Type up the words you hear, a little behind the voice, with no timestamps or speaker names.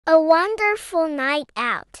A wonderful night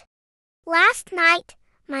out. Last night,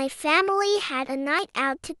 my family had a night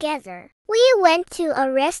out together. We went to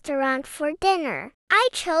a restaurant for dinner. I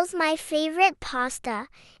chose my favorite pasta,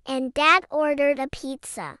 and Dad ordered a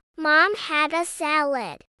pizza. Mom had a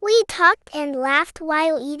salad. We talked and laughed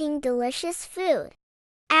while eating delicious food.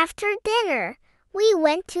 After dinner, we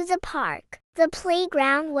went to the park. The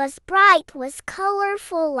playground was bright with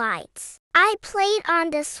colorful lights. I played on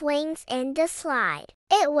the swings and the slide.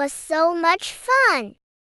 It was so much fun.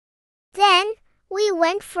 Then, we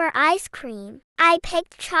went for ice cream. I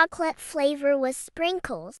picked chocolate flavor with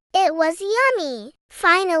sprinkles. It was yummy.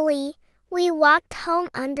 Finally, we walked home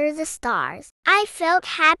under the stars. I felt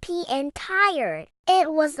happy and tired.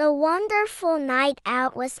 It was a wonderful night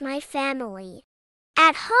out with my family.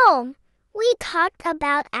 At home, we talked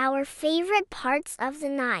about our favorite parts of the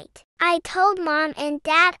night. I told Mom and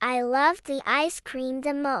Dad I loved the ice cream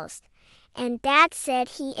the most, and Dad said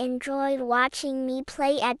he enjoyed watching me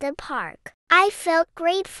play at the park. I felt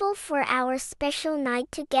grateful for our special night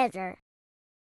together.